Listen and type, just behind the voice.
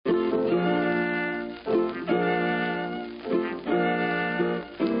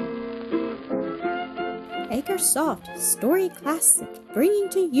Makersoft Story Classic, bringing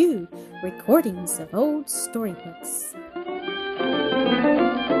to you recordings of old storybooks.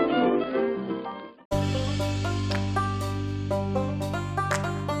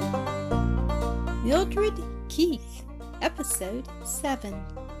 Mildred Keith, Episode 7.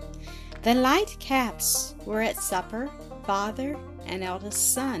 The Lightcaps were at supper, father and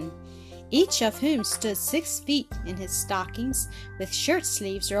eldest son, each of whom stood 6 feet in his stockings, with shirt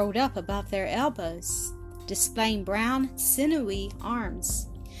sleeves rolled up above their elbows, displaying brown, sinewy arms.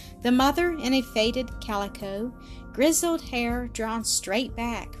 The mother in a faded calico, grizzled hair drawn straight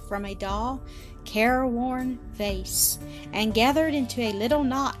back from a dull, careworn face, and gathered into a little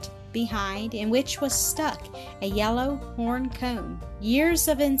knot behind, in which was stuck a yellow horn comb. Years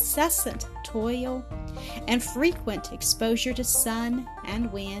of incessant toil and frequent exposure to sun and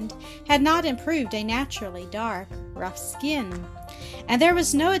wind had not improved a naturally dark, rough skin, and there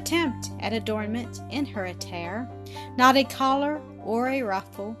was no attempt at adornment in her attire, not a collar or a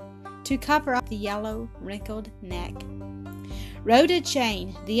ruffle to cover up the yellow, wrinkled neck. Rhoda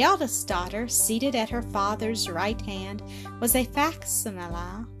Jane, the eldest daughter, seated at her father's right hand, was a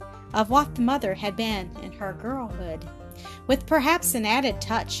facsimile of what the mother had been in her girlhood, with perhaps an added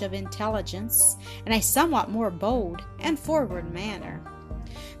touch of intelligence and a somewhat more bold and forward manner.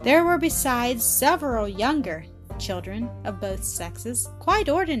 There were besides several younger children of both sexes, quite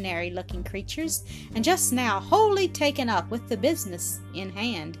ordinary-looking creatures, and just now wholly taken up with the business in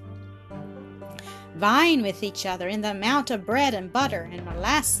hand, vying with each other in the amount of bread and butter and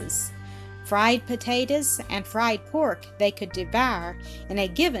molasses, fried potatoes, and fried pork they could devour in a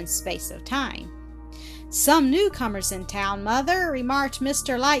given space of time. "Some newcomers in town, mother," remarked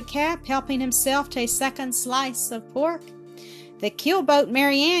Mr. Lightcap, helping himself to a second slice of pork. "The keelboat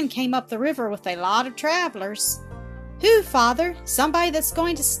Mary Ann came up the river with a lot of travelers." "Who, father? Somebody that's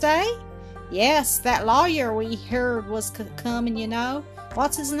going to stay?" "Yes, that lawyer we heard was coming, you know.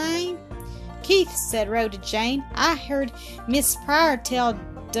 What's his name?" "Keith," said Rhoda Jane. "I heard Miss Pryor tell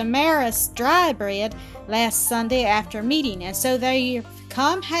Damaris Drybread last Sunday after meeting, and so they've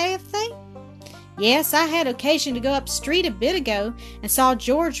come, have they?" "Yes, I had occasion to go up street a bit ago and saw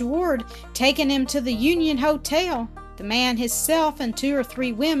George Ward taking him to the Union Hotel. The man hisself and 2 or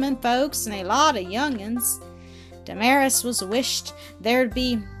 3 women folks and a lot of young'uns. Damaris was wished there'd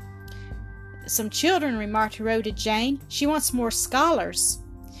be some children," remarked Rhoda Jane. "She wants more scholars."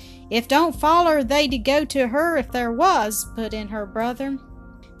 "If don't foller they'd go to her if there was," put in her brother.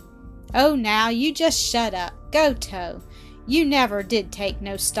 "Oh, now, you just shut up. Go to. You never did take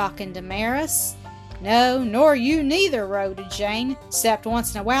no stock in Damaris." "No, nor you neither, Rhoda Jane, 'cept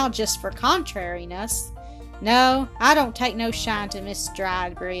once in a while just for contrariness." "No, I don't take no shine to Miss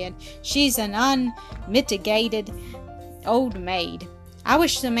Drybread. She's an unmitigated old maid. I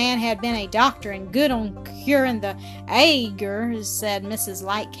wish the man had been a doctor and good on curing the ager," said Mrs.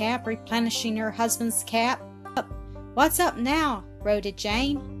 Lightcap, replenishing her husband's cap. "What's up now, Rhoda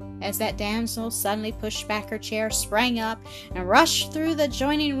Jane?" as that damsel suddenly pushed back her chair, sprang up, and rushed through the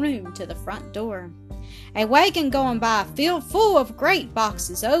adjoining room to the front door. "A wagon going by, filled full of great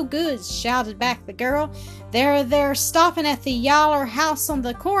boxes, oh goods," shouted back the girl. They're stopping at the yaller house on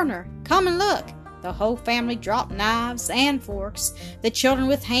the corner. Come and look." The whole family dropped knives and forks. The children,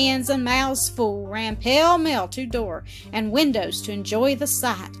 with hands and mouths full, ran pell-mell to door and windows to enjoy the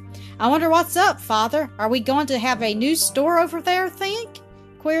sight. "I wonder what's up, father. Are we going to have a new store over there, think?"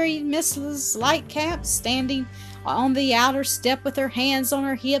 queried Mrs. Lightcap, standing on the outer step with her hands on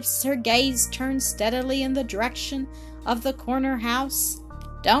her hips, her gaze turned steadily in the direction of the corner house.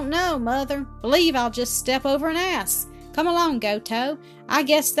 "Don't know, mother. Believe I'll just step over and ask. Come along, Goto. I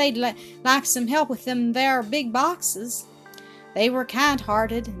guess they'd like some help with them there big boxes." They were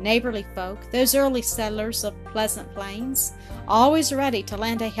kind-hearted, neighborly folk, those early settlers of Pleasant Plains, always ready to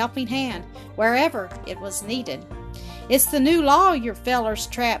lend a helping hand wherever it was needed. "It's the new law, your fellers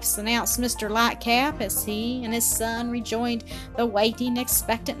traps," announced Mr. Lightcap, as he and his son rejoined the waiting,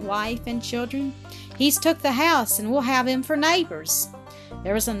 expectant wife and children. "He's took the house, and we'll have him for neighbors."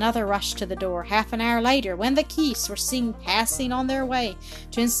 There was another rush to the door half an hour later, when the Keiths were seen passing on their way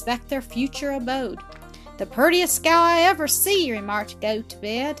to inspect their future abode. "The purtiest gal I ever see," remarked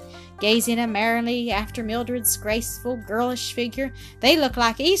Gotobed, gazing admiringly after Mildred's graceful, girlish figure. "They look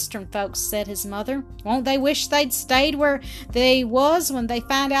like Eastern folks," said his mother. "Won't they wish they'd stayed where they was when they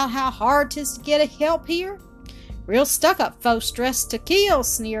find out how hard 'tis to get help here?" "Real stuck-up folks dressed to kill,"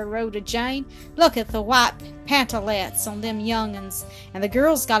 sneered Rhoda Jane. "Look at the white pantalettes on them young'uns, and the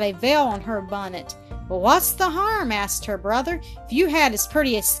girl's got a veil on her bonnet." "Well, what's the harm?" asked her brother. "If you had as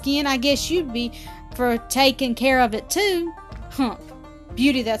pretty a skin, I guess you'd be for taking care of it too." "Humph!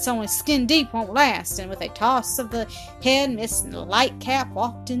 Beauty that's only skin deep won't last." And with a toss of the head, Miss Lightcap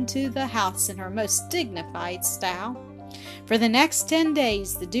walked into the house in her most dignified style. For the next 10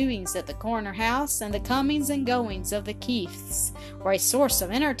 days, the doings at the corner house and the comings and goings of the Keiths were a source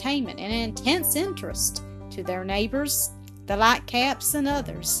of entertainment and intense interest to their neighbors, the Lightcaps and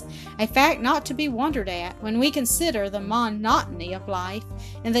others, a fact not to be wondered at when we consider the monotony of life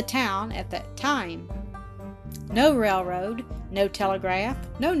in the town at that time. No railroad, no telegraph,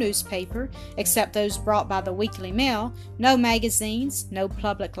 no newspaper, except those brought by the weekly mail, no magazines, no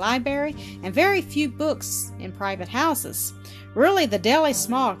public library, and very few books in private houses. Really, the daily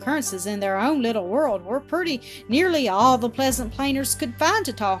small occurrences in their own little world were pretty nearly all the Pleasant Plainers could find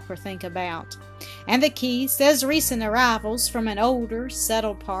to talk or think about. And the Keiths, as recent arrivals from an older,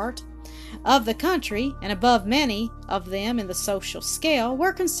 settled part of the country, and above many of them in the social scale,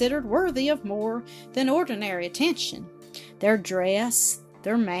 were considered worthy of more than ordinary attention. Their dress,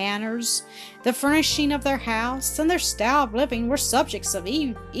 their manners, the furnishing of their house, and their style of living were subjects of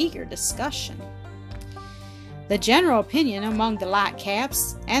eager discussion. The general opinion among the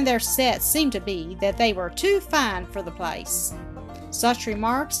Lightcaps and their set seemed to be that they were too fine for the place, such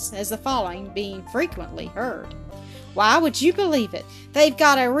remarks as the following being frequently heard. "Why, would you believe it? They've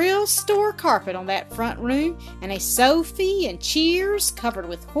got a real store carpet on that front room, and a sofy and cheers covered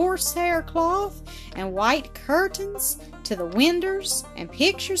with horsehair cloth, and white curtains to the winders, and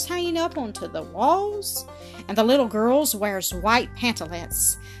pictures hanging up onto the walls. And the little girls wears white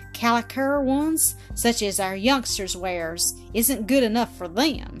pantalettes. Caliker ones, such as our youngsters wears, isn't good enough for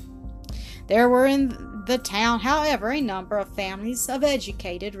them." There were in the town, however, a number of families of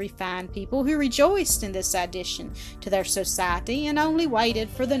educated, refined people who rejoiced in this addition to their society and only waited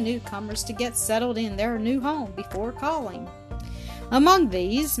for the newcomers to get settled in their new home before calling. Among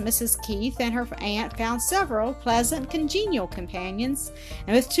these, Mrs. Keith and her aunt found several pleasant, congenial companions,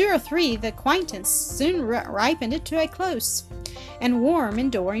 and with 2 or 3 the acquaintance soon ripened into a close and warm,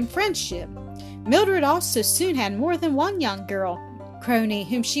 enduring friendship. Mildred also soon had more than one young girl crony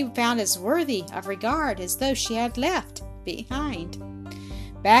whom she found as worthy of regard as though she had left behind.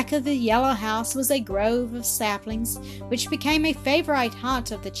 Back of the yellow house was a grove of saplings, which became a favorite haunt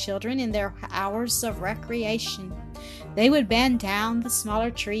of the children in their hours of recreation. They would bend down the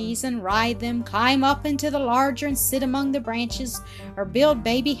smaller trees and ride them, climb up into the larger and sit among the branches, or build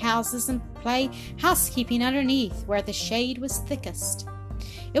baby houses and play housekeeping underneath where the shade was thickest.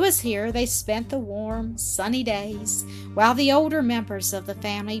 It was here they spent the warm, sunny days, while the older members of the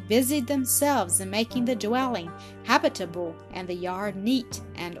family busied themselves in making the dwelling habitable and the yard neat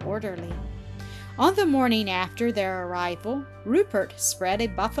and orderly. On the morning after their arrival, Rupert spread a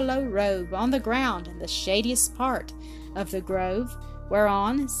buffalo robe on the ground in the shadiest part of the grove,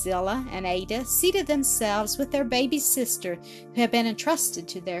 whereon Zillah and Ada seated themselves with their baby sister, who had been entrusted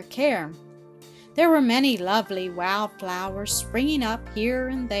to their care. There were many lovely wild flowers springing up here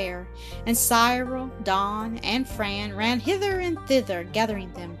and there, and Cyril, Don, and Fran ran hither and thither,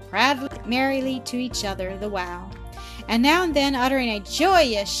 gathering them proudly, merrily to each other the while, and now and then uttering a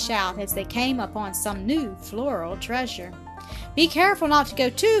joyous shout as they came upon some new floral treasure. "Be careful not to go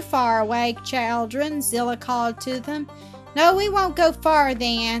too far away, children," Zillah called to them. "No, we won't go far,"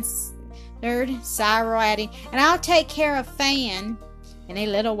 they answered, Cyril adding, "and I'll take care of Fan." In a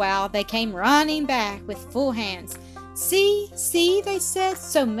little while they came running back with full hands. "See, see," they said,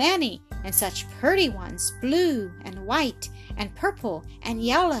 "so many, and such pretty ones, blue and white and purple and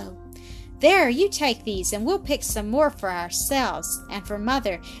yellow. There, you take these, and we'll pick some more for ourselves and for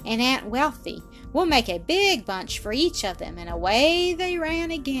Mother and Aunt Wealthy. We'll make a big bunch for each of them," and away they ran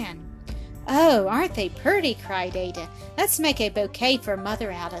again. "Oh, aren't they pretty?" cried Ada. "Let's make a bouquet for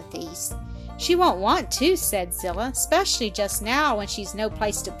Mother out of these." "She won't want to," said Zillah, "especially just now when she's no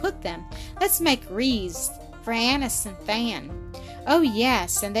place to put them. Let's make wreaths for Annis and Fan." Oh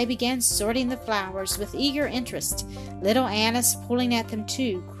yes, and they began sorting the flowers with eager interest, little Annis pulling at them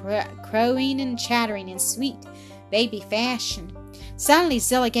too, crowing and chattering in sweet baby fashion. Suddenly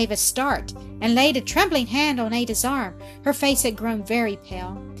Zillah gave a start and laid a trembling hand on Ada's arm. Her face had grown very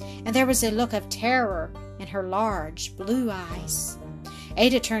pale, and there was a look of terror in her large blue eyes.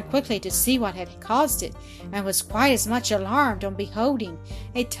 Ada turned quickly to see what had caused it, and was quite as much alarmed on beholding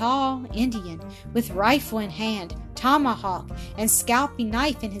a tall Indian, with rifle in hand, tomahawk, and scalping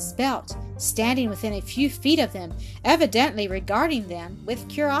knife in his belt, standing within a few feet of them, evidently regarding them with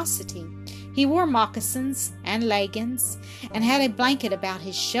curiosity. He wore moccasins and leggings, and had a blanket about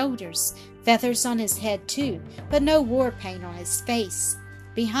his shoulders, feathers on his head too, but no war paint on his face.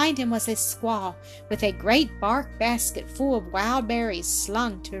 Behind him was a squaw, with a great bark basket full of wild berries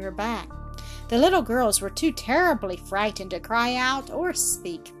slung to her back. The little girls were too terribly frightened to cry out or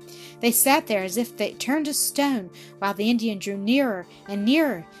speak. They sat there as if they turned to stone, while the Indian drew nearer and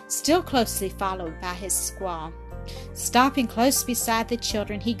nearer, still closely followed by his squaw. Stopping close beside the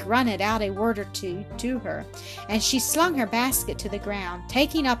children, he grunted out a word or two to her, and she slung her basket to the ground.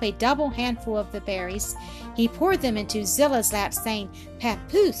 Taking up a double handful of the berries, he poured them into Zilla's lap, saying,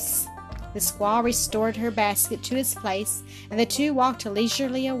 "Papoose!" The squaw restored her basket to its place, and the two walked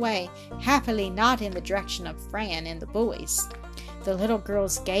leisurely away, happily not in the direction of Fran and the boys. The little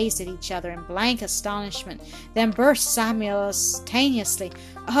girls gazed at each other in blank astonishment, then burst simultaneously,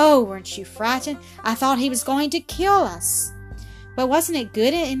 "Oh, weren't you frightened? I thought he was going to kill us." "But wasn't it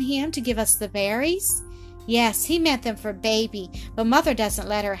good in him to give us the berries?" "Yes, he meant them for Baby, but Mother doesn't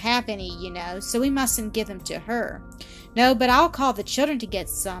let her have any, you know, so we mustn't give them to her." "No, but I'll call the children to get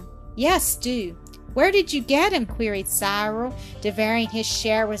some." "Yes, do." "Where did you get 'em?" queried Cyril, devouring his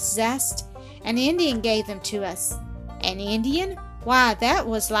share with zest. "An Indian gave them to us." "An Indian? Why, that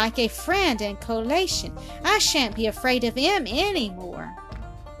was like a friend in collation. I shan't be afraid of him any more."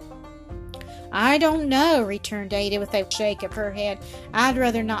 "I don't know," returned Ada with a shake of her head. "I'd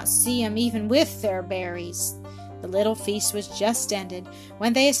rather not see 'em even with their berries." The little feast was just ended,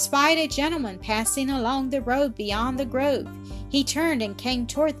 when they espied a gentleman passing along the road beyond the grove. He turned and came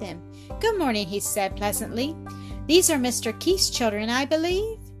toward them. "Good morning," he said pleasantly. "These are Mr. Keith's children, I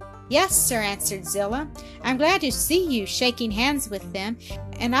believe?" "Yes, sir," answered Zilla. "I'm glad to see you, shaking hands with them,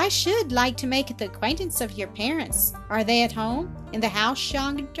 and I should like to make the acquaintance of your parents. Are they at home, in the house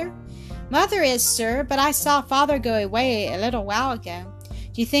yonder?" "Mother is, sir, but I saw Father go away a little while ago.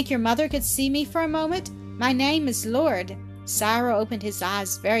 Do you think your mother could see me for a moment? My name is Lord." Cyril opened his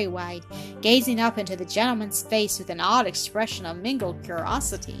eyes very wide, gazing up into the gentleman's face with an odd expression of mingled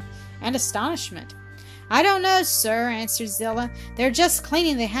curiosity and astonishment. "I don't know, sir," answered Zilla. "They're just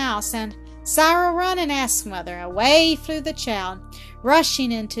cleaning the house, and—" "Cyril, run and ask Mother." Away flew the child,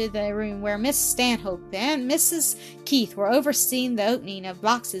 rushing into the room where Miss Stanhope and Mrs. Keith were overseeing the opening of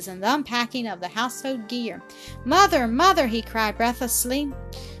boxes and the unpacking of the household gear. "Mother, Mother!" he cried breathlessly.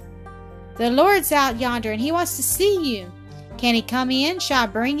 "The Lord's out yonder, and he wants to see you." "Can he come in? Shall I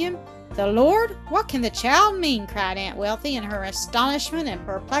bring him?" "The Lord? What can the child mean?" cried Aunt Wealthy in her astonishment and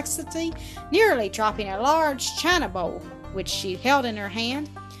perplexity, nearly dropping a large china bowl which she held in her hand.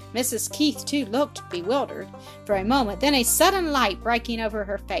 Mrs. Keith, too, looked bewildered for a moment, then a sudden light breaking over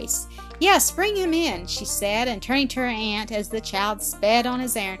her face. "Yes, bring him in," she said, and turning to her aunt as the child sped on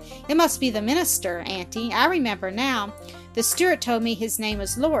his errand. "It must be the minister, Auntie. I remember now. The steward told me his name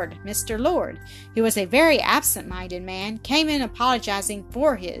was Lord. Mr. Lord, who was a very absent-minded man, came in apologizing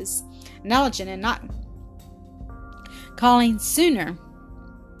for his negligence in not calling sooner.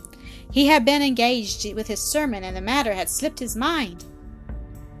 He had been engaged with his sermon, and the matter had slipped his mind."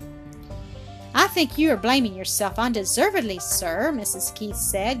 "I think you are blaming yourself undeservedly, sir," Mrs. Keith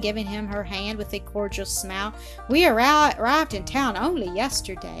said, giving him her hand with a cordial smile. "We arrived in town only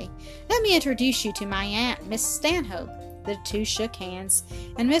yesterday. Let me introduce you to my aunt, Miss Stanhope." The two shook hands,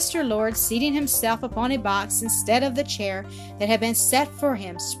 and Mr. Lord, seating himself upon a box instead of the chair that had been set for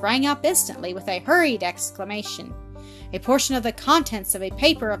him, sprang up instantly with a hurried exclamation. A portion of the contents of a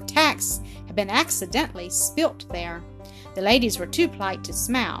paper of tacks had been accidentally spilt there. The ladies were too polite to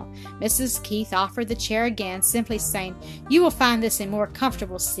smile. Mrs. Keith offered the chair again, simply saying, "You will find this a more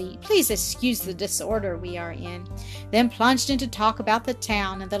comfortable seat. Please excuse the disorder we are in," then plunged into talk about the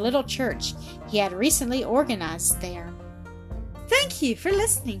town and the little church he had recently organized there. Thank you for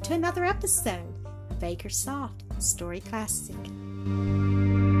listening to another episode of Acresoft Story Classic.